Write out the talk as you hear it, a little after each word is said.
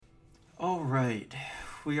right,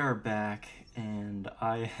 we are back, and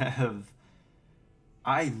I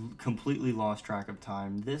completely lost track of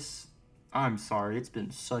time. I'm sorry, it's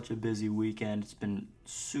been such a busy weekend. It's been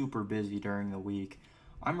super busy during the week.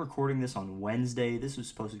 I'm recording this on Wednesday. This was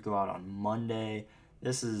supposed to go out on Monday.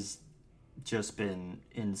 This has just been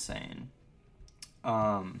insane.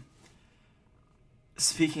 Um,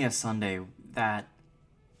 Speaking of Sunday, that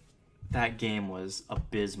game was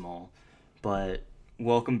abysmal, but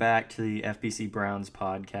welcome back to the FBC Browns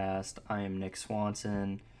podcast. I am Nick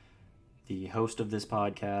Swanson, the host of this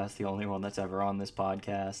podcast, the only one that's ever on this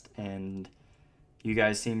podcast, and you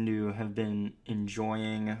guys seem to have been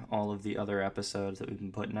enjoying all of the other episodes that we've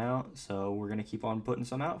been putting out, so we're going to keep on putting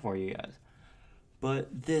some out for you guys.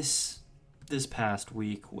 But this past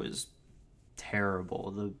week was terrible.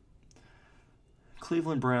 The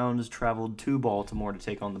Cleveland Browns traveled to Baltimore to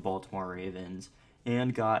take on the Baltimore Ravens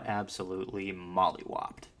and got absolutely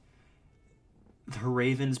mollywopped. The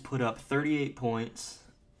Ravens put up 38 points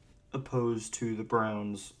opposed to the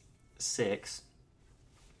Browns 6,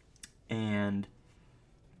 and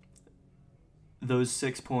those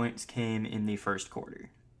 6 points came in the first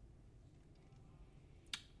quarter.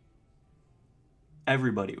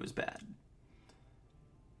 Everybody was bad.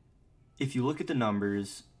 If you look at the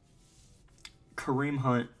numbers, Kareem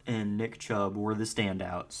Hunt and Nick Chubb were the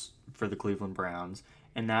standouts for the Cleveland Browns,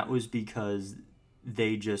 and that was because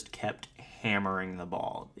they just kept hammering the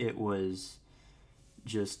ball. It was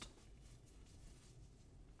just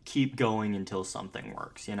keep going until something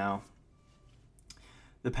works, you know?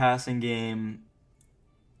 The passing game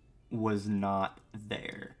was not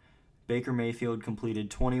there. Baker Mayfield completed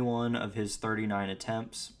 21 of his 39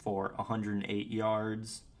 attempts for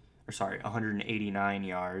 189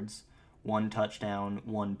 yards, 1 touchdown,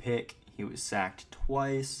 1 pick. He was sacked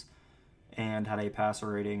twice and had a passer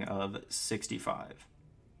rating of 65.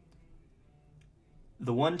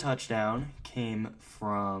 The 1 touchdown came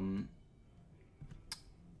from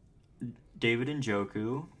David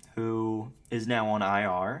Njoku, who is now on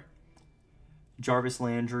IR. Jarvis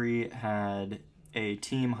Landry had a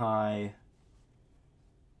team-high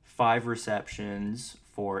 5 receptions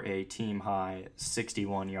for a team-high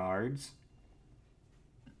 61 yards.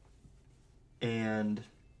 And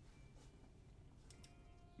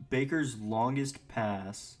Baker's longest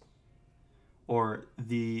pass, or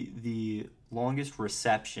the longest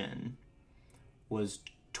reception, was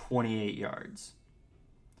 28 yards.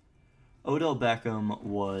 Odell Beckham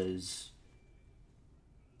was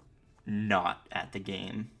not at the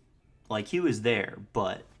game. Like, he was there,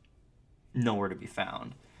 but nowhere to be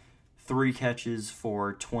found. 3 catches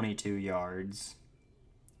for 22 yards,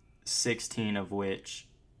 16 of which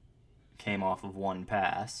came off of 1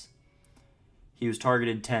 pass. He was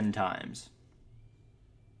targeted 10 times.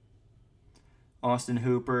 Austin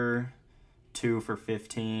Hooper, 2 for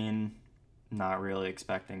 15. Not really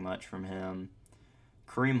expecting much from him.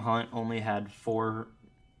 Kareem Hunt only had 4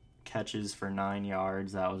 catches for 9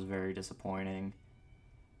 yards. That was very disappointing.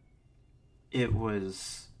 It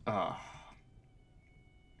was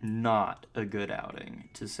not a good outing,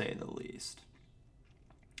 to say the least.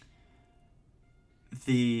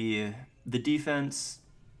 The defense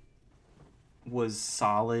was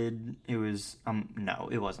solid. It was no,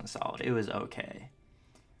 it wasn't solid. It was okay.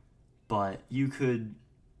 But you could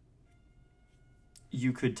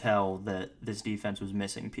tell that this defense was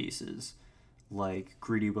missing pieces, like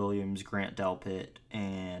Greedy Williams, Grant Delpit,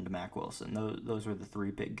 and Mack Wilson. Those were the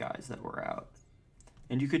 3 big guys that were out.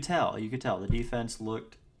 And you could tell the defense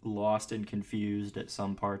looked lost and confused at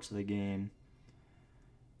some parts of the game.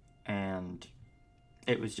 And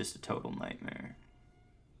it was just a total nightmare.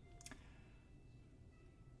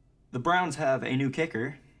 The Browns have a new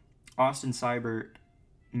kicker. Austin Seibert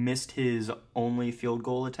missed his only field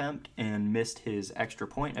goal attempt and missed his extra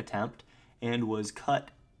point attempt and was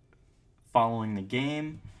cut following the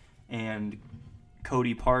game. And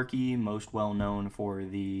Cody Parkey, most well known for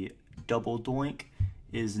the double doink,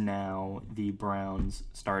 is now the Browns'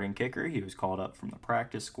 starting kicker. He was called up from the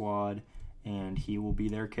practice squad, and he will be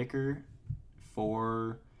their kicker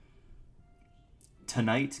for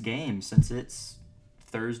tonight's game, since it's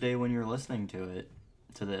Thursday when you're listening to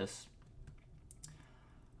this.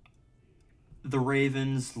 The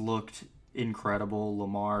Ravens looked incredible.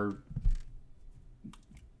 Lamar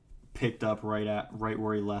picked up right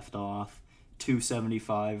where he left off.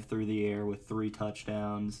 275 through the air with 3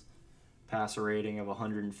 touchdowns. Passer rating of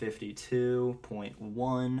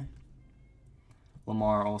 152.1.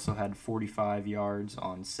 Lamar also had 45 yards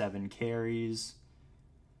on 7 carries.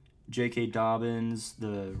 J.K. Dobbins,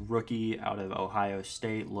 the rookie out of Ohio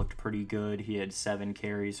State, looked pretty good. He had 7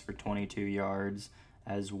 carries for 22 yards.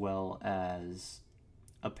 as well as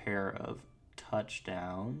a pair of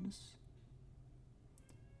touchdowns.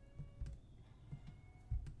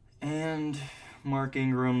 And Mark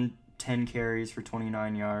Ingram, 10 carries for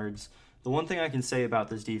 29 yards. The one thing I can say about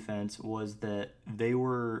this defense was that they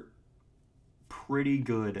were pretty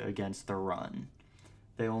good against the run.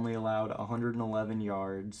 They only allowed 111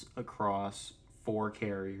 yards across 4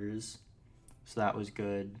 carriers, so that was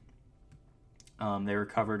good. They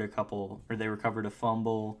recovered a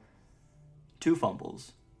fumble, 2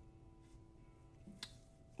 fumbles.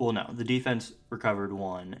 Well, no, the defense recovered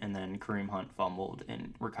 1, and then Kareem Hunt fumbled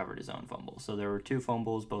and recovered his own fumble. So there were 2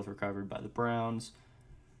 fumbles, both recovered by the Browns.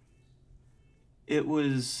 It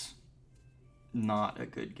was not a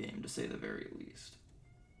good game, to say the very least.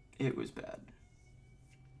 It was bad.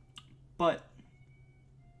 But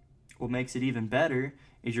what makes it even better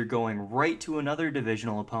is you're going right to another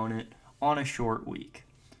divisional opponent on a short week.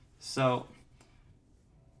 So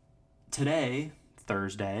today,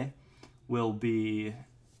 Thursday, will be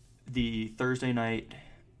the Thursday night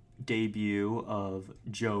debut of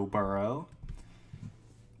Joe Burrow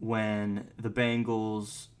when the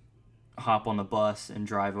Bengals hop on a bus and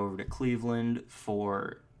drive over to Cleveland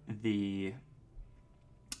for the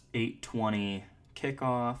 8:20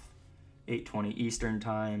 kickoff, 8:20 Eastern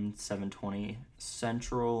Time, 7:20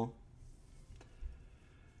 Central.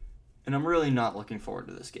 And I'm really not looking forward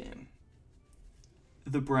to this game.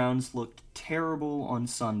 The Browns looked terrible on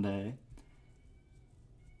Sunday.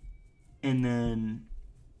 And then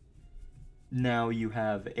now you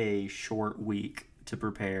have a short week to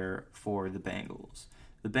prepare for the Bengals.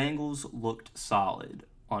 The Bengals looked solid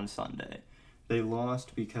on Sunday. They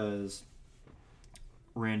lost because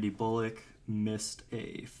Randy Bullock missed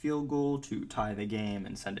a field goal to tie the game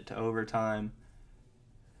and send it to overtime.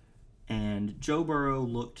 And Joe Burrow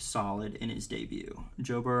looked solid in his debut.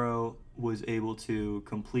 Joe Burrow was able to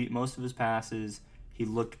complete most of his passes. He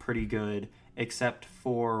looked pretty good, except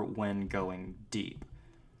for when going deep.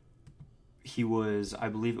 He was, I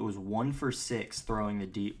believe it was 1 for 6 throwing the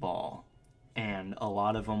deep ball, and a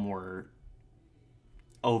lot of them were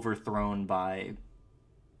overthrown by,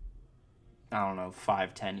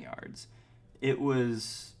 5-10 yards. It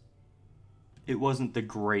wasn't the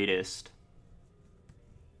greatest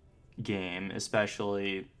game,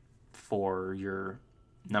 especially for your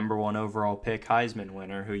number 1 overall pick Heisman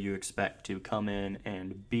winner, who you expect to come in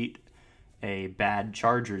and beat a bad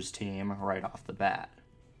Chargers team right off the bat.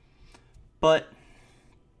 But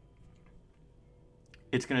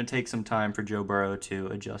it's going to take some time for Joe Burrow to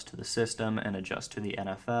adjust to the system and adjust to the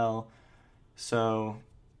NFL. So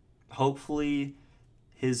hopefully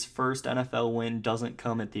his first NFL win doesn't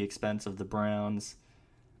come at the expense of the Browns.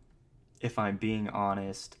 If I'm being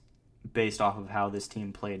honest, based off of how this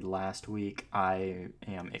team played last week, I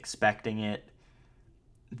am expecting it.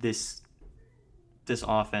 This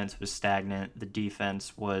offense was stagnant. The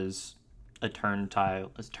defense was a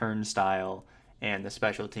turnstile, and the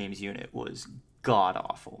special teams unit was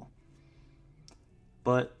god-awful.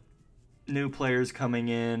 But new players coming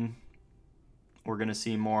in. We're going to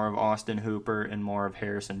see more of Austin Hooper and more of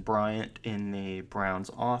Harrison Bryant in the Browns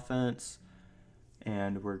offense.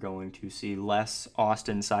 And we're going to see less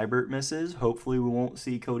Austin Seibert misses. Hopefully we won't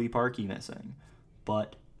see Cody Parkey missing.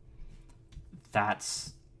 But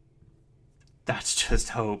that's just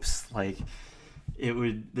hopes.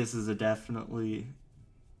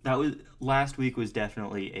 Last week was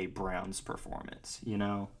definitely a Browns performance,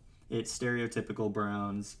 It's stereotypical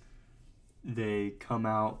Browns. They come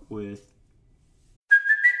out with...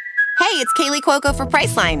 Hey, it's Kaylee Cuoco for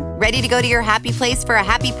Priceline. Ready to go to your happy place for a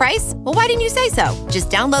happy price? Well, why didn't you say so? Just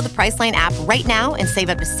download the Priceline app right now and save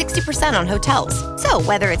up to 60% on hotels. So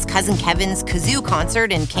whether it's Cousin Kevin's Kazoo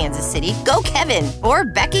Concert in Kansas City, go Kevin, or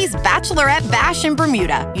Becky's Bachelorette Bash in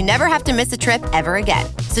Bermuda, you never have to miss a trip ever again.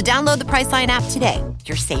 So download the Priceline app today.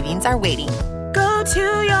 Your savings are waiting. Go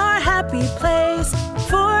to your happy place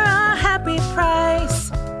for a happy price.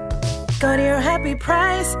 Go to your happy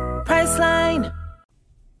price, Priceline.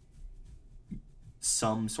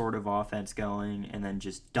 Some sort of offense going and then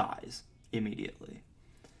just dies immediately.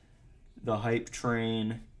 The hype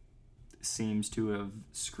train seems to have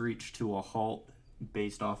screeched to a halt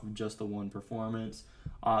based off of just the one performance.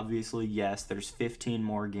 Obviously, yes, there's 15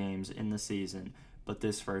 more games in the season, but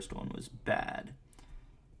this first one was bad.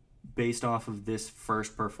 Based off of this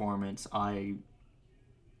first performance, I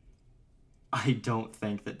don't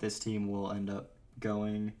think that this team will end up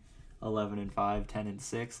going 11-5,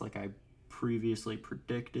 10-6 like I previously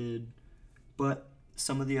predicted, but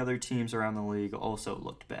some of the other teams around the league also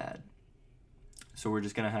looked bad. So we're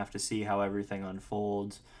just going to have to see how everything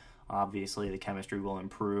unfolds. Obviously, the chemistry will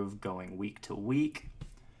improve going week to week,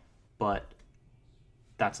 but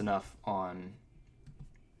that's enough on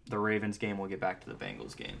the Ravens game. We'll get back to the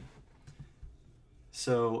Bengals game.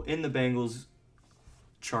 So, in the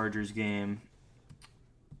Bengals-Chargers game,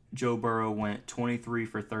 Joe Burrow went 23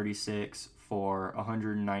 for 36 for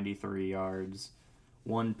 193 yards,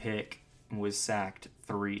 1 pick, and was sacked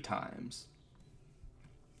 3 times.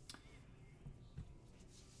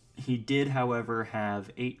 He did, however,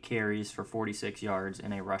 have 8 carries for 46 yards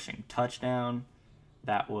and a rushing touchdown.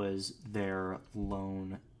 That was their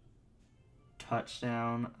lone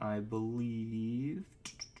touchdown, I believe.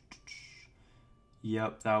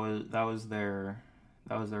 Yep, that was their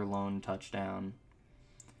lone touchdown.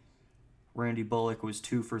 Randy Bullock was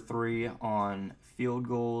 2 for 3 on field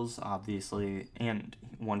goals, obviously, and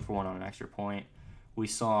 1 for 1 on an extra point. We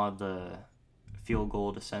saw the field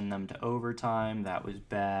goal to send them to overtime. That was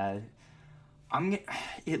bad.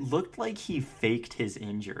 It looked like he faked his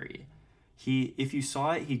injury. If you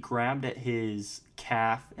saw it, he grabbed at his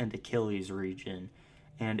calf and Achilles region,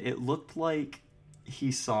 and it looked like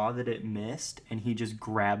he saw that it missed, and he just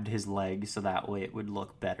grabbed his leg so that way it would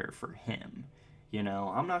look better for him. You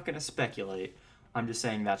know, I'm not going to speculate. I'm just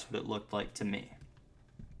saying that's what it looked like to me.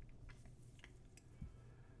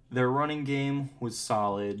 Their running game was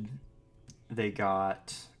solid. They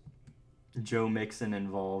got Joe Mixon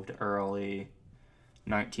involved early.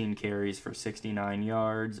 19 carries for 69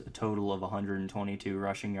 yards, a total of 122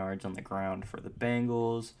 rushing yards on the ground for the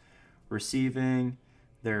Bengals. Receiving,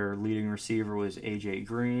 their leading receiver was A.J.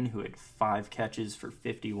 Green, who had 5 catches for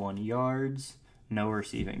 51 yards. No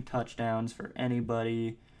receiving touchdowns for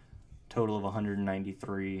anybody. Total of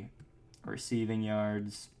 193 receiving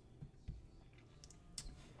yards.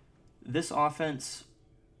 This offense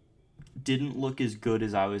didn't look as good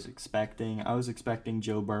as I was expecting. I was expecting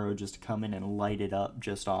Joe Burrow just to come in and light it up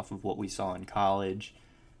just off of what we saw in college.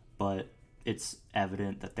 But it's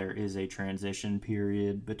evident that there is a transition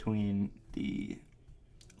period between the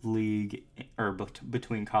league, or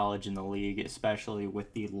between college and the league, especially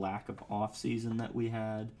with the lack of off-season that we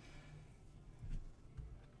had.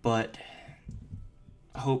 But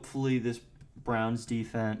hopefully this Browns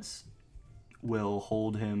defense will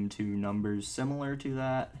hold him to numbers similar to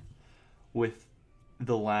that. With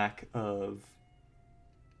the lack of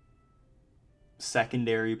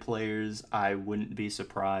secondary players, I wouldn't be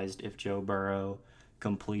surprised if Joe Burrow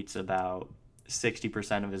completes about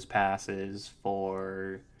 60% of his passes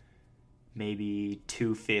for maybe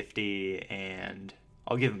 250, and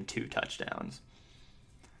I'll give him 2 touchdowns.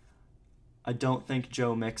 I don't think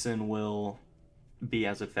Joe Mixon will be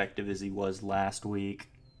as effective as he was last week.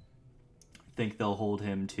 I think they'll hold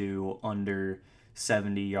him to under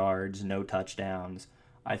 70 yards, no touchdowns.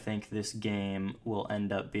 I think this game will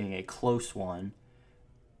end up being a close one,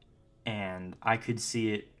 and I could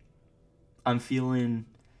see it. I'm feeling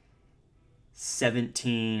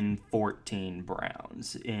 17-14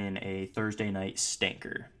 Browns in a Thursday night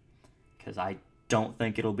stinker, because I don't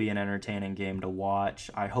think it'll be an entertaining game to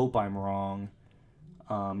watch. I hope I'm wrong.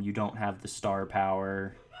 You don't have the star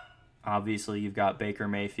power. Obviously, you've got Baker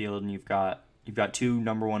Mayfield, and you've got 2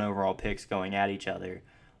 number 1 overall picks going at each other,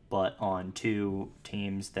 but on 2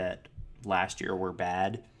 teams that last year were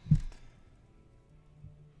bad.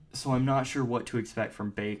 So I'm not sure what to expect from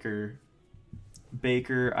Baker.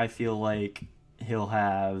 Baker, I feel like he'll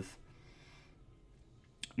have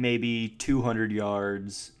maybe 200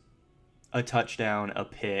 yards, a touchdown, a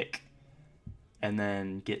pick, and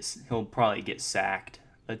then he'll probably get sacked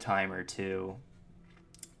a time or 2.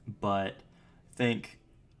 But I think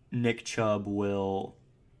Nick Chubb will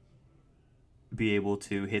be able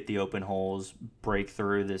to hit the open holes, break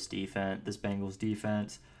through this Bengals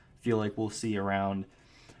defense. I feel like we'll see around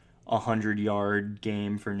a 100-yard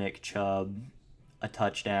game for Nick Chubb, a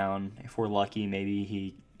touchdown. If we're lucky, maybe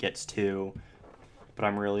he gets 2. But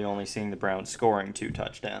I'm really only seeing the Browns scoring 2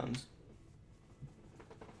 touchdowns.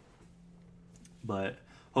 But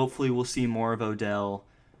hopefully we'll see more of Odell.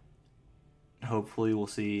 Hopefully we'll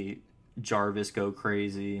see Jarvis go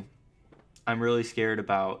crazy. I'm really scared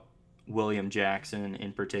about William Jackson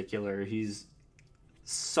in particular. He's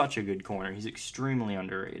such a good corner. He's extremely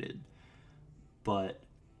underrated. But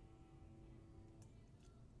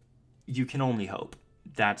you can only hope.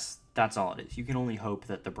 That's all it is. You can only hope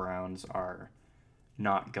that the Browns are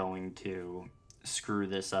not going to screw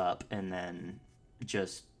this up and then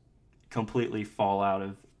just completely fall out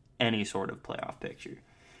of any sort of playoff picture.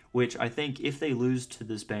 Which I think if they lose to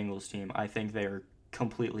this Bengals team, I think they're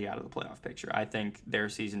completely out of the playoff picture. I think their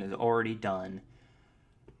season is already done.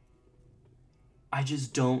 I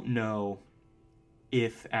just don't know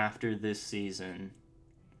if after this season,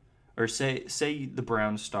 or say the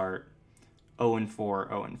Browns start 0-4,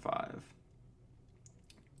 0-5.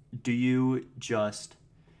 Do you just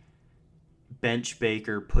bench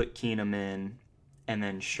Baker, put Keenum in, and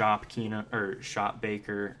then shop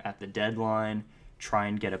Baker at the deadline, try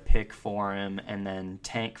and get a pick for him, and then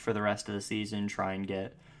tank for the rest of the season, try and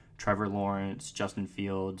get Trevor Lawrence, Justin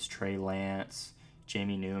Fields, Trey Lance,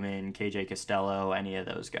 Jamie Newman, KJ Costello, any of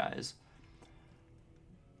those guys?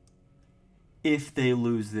 If they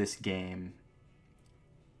lose this game,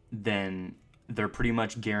 then they're pretty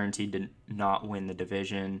much guaranteed to not win the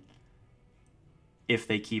division. If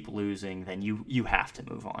they keep losing, then you have to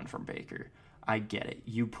move on from Baker. I get it.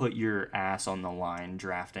 You put your ass on the line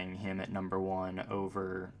drafting him at number 1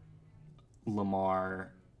 over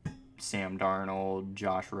Lamar, Sam Darnold,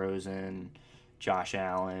 Josh Rosen, Josh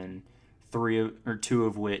Allen, 2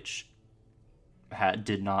 of which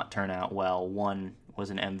did not turn out well. One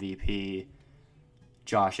was an MVP,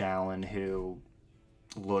 Josh Allen, who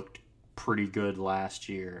looked pretty good last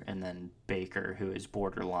year, and then Baker, who is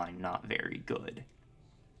borderline not very good.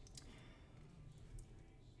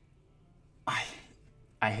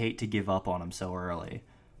 I hate to give up on him so early,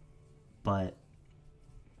 and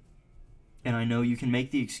I know you can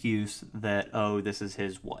make the excuse that, this is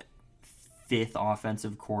his, 5th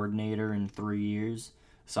offensive coordinator in 3 years,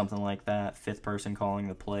 something like that, 5th person calling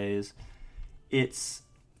the plays. It's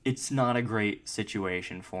not a great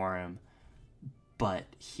situation for him, but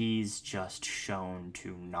he's just shown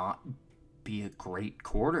to not be a great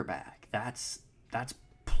quarterback. That's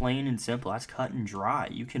plain and simple. That's cut and dry.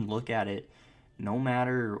 You can look at it no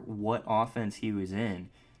matter what offense he was in.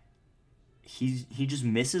 He just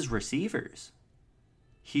misses receivers.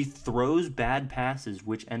 He throws bad passes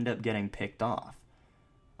which end up getting picked off.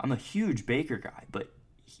 I'm a huge Baker guy, but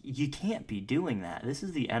you can't be doing that. This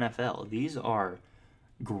is the NFL. These are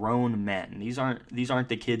grown men. These aren't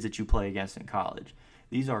the kids that you play against in college.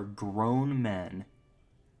 These are grown men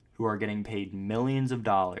who are getting paid millions of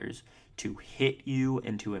dollars to hit you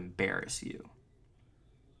and to embarrass you.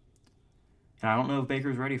 And I don't know if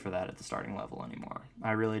Baker's ready for that at the starting level anymore.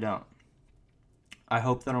 I really don't. I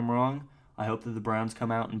hope that I'm wrong. I hope that the Browns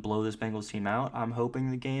come out and blow this Bengals team out. I'm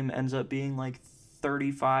hoping the game ends up being like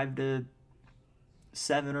 35-7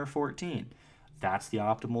 or 14. That's the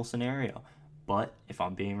optimal scenario. But if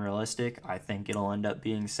I'm being realistic, I think it'll end up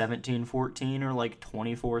being 17-14 or like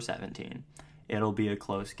 24-17. It'll be a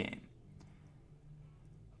close game.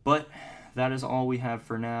 But that is all we have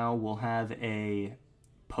for now. We'll have a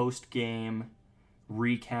post-game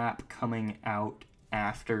recap coming out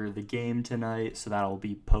after the game tonight, so that'll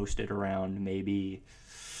be posted around maybe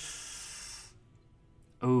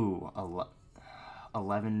 11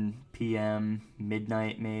 p.m.,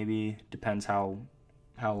 midnight maybe. Depends how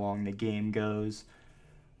long the game goes.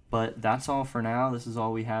 But that's all for now. This is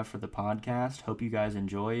all we have for the podcast. Hope you guys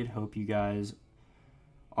enjoyed. Hope you guys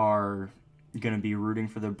are going to be rooting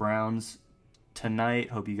for the Browns tonight.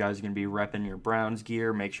 Hope you guys are going to be repping your Browns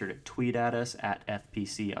gear. Make sure to tweet at us at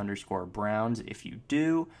FPC_Browns if you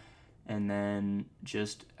do. And then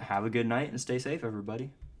just have a good night and stay safe,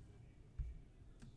 everybody.